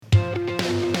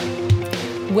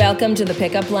Welcome to the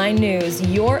Pickup Line News,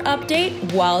 your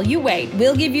update while you wait.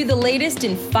 We'll give you the latest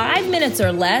in 5 minutes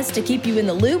or less to keep you in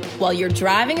the loop while you're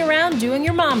driving around doing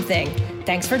your mom thing.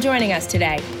 Thanks for joining us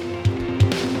today.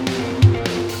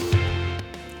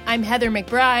 I'm Heather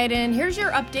McBride, and here's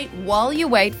your update while you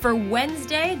wait for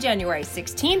Wednesday, January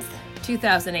 16th,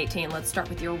 2018. Let's start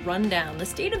with your rundown. The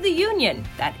State of the Union,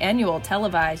 that annual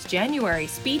televised January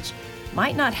speech,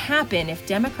 might not happen if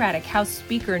Democratic House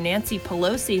Speaker Nancy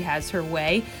Pelosi has her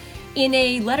way. In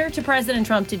a letter to President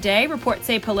Trump today, reports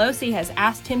say Pelosi has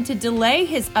asked him to delay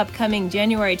his upcoming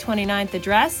January 29th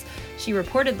address. She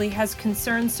reportedly has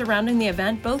concerns surrounding the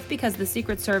event, both because the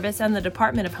Secret Service and the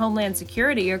Department of Homeland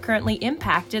Security are currently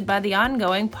impacted by the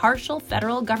ongoing partial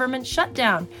federal government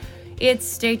shutdown.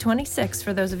 It's day 26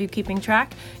 for those of you keeping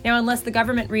track. Now, unless the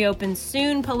government reopens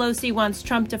soon, Pelosi wants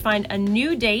Trump to find a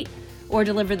new date or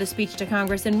deliver the speech to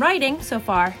Congress in writing. So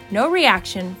far, no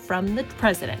reaction from the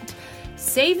president.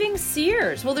 Saving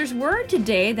Sears. Well, there's word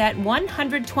today that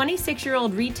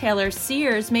 126-year-old retailer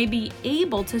Sears may be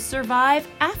able to survive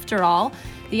after all.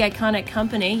 The iconic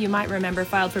company, you might remember,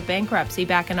 filed for bankruptcy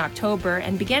back in October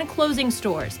and began closing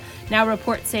stores. Now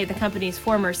reports say the company's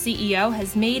former CEO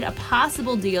has made a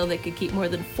possible deal that could keep more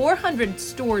than 400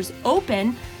 stores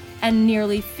open and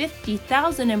nearly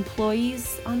 50,000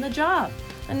 employees on the job.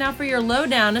 And now for your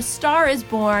lowdown, a star is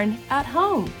born at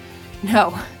home.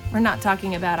 No, we're not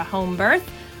talking about a home birth.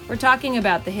 We're talking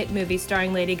about the hit movie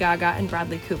starring Lady Gaga and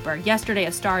Bradley Cooper. Yesterday,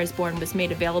 A Star is Born was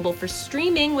made available for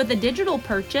streaming with a digital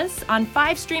purchase on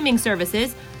 5 streaming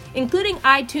services, including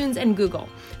iTunes and Google.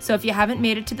 So if you haven't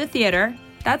made it to the theater,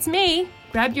 that's me.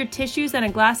 Grab your tissues and a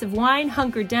glass of wine,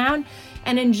 hunker down,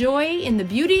 and enjoy in the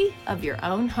beauty of your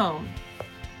own home.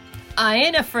 I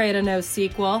ain't afraid of no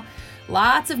sequel.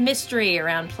 Lots of mystery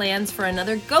around plans for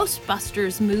another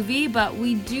Ghostbusters movie, but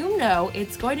we do know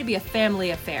it's going to be a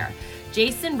family affair.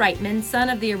 Jason Reitman, son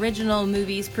of the original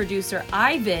movie's producer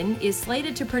Ivan, is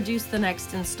slated to produce the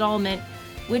next installment,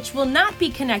 which will not be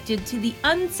connected to the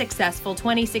unsuccessful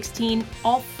 2016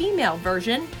 all-female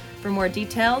version. For more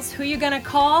details, who you gonna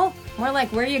call? More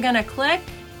like where you gonna click?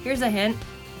 Here's a hint.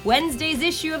 Wednesday's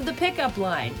issue of the Pickup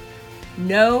Line.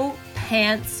 No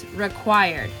pants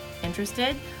required.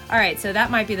 Interested? All right, so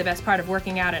that might be the best part of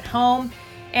working out at home.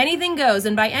 Anything goes,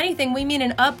 and by anything, we mean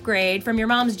an upgrade from your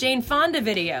mom's Jane Fonda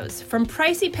videos. From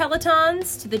pricey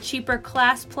Pelotons to the cheaper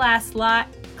ClassPass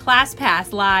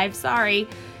Live,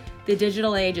 the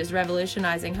digital age is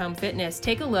revolutionizing home fitness.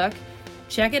 Take a look.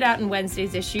 Check it out in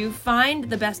Wednesday's issue. Find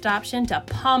the best option to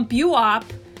pump you up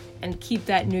and keep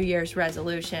that New Year's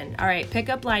resolution. All right,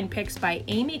 Pickup Line picks by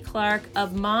Amy Clark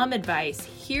of Mom Advice.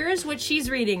 Here's what she's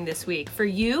reading this week. For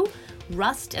you,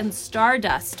 Rust and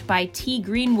Stardust by T.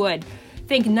 Greenwood.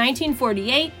 Think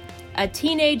 1948, a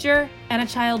teenager, and a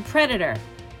child predator.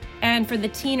 And for the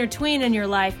teen or tween in your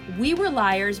life, We Were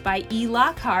Liars by E.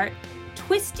 Lockhart.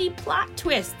 Twisty plot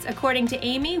twists, according to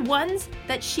Amy, ones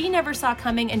that she never saw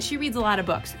coming, and she reads a lot of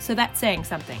books, so that's saying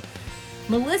something.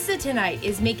 Melissa tonight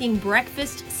is making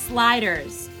breakfast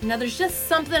sliders. Now, there's just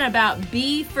something about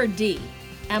B for D.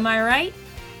 Am I right?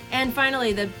 And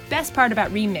finally, the best part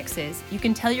about remixes, you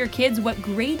can tell your kids what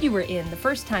grade you were in the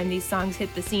first time these songs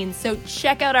hit the scene, so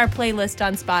check out our playlist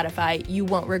on Spotify. You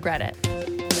won't regret it.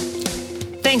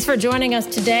 Thanks for joining us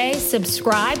today.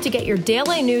 Subscribe to get your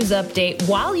daily news update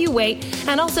while you wait,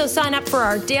 and also sign up for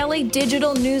our daily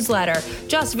digital newsletter.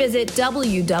 Just visit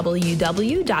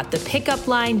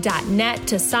www.thepickupline.net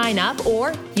to sign up,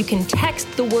 or you can text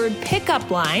the word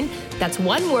pickup line, that's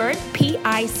one word,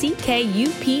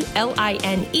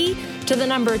 PICKUPLINE, to the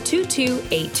number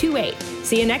 22828.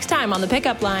 See you next time on The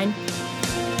Pickup Line.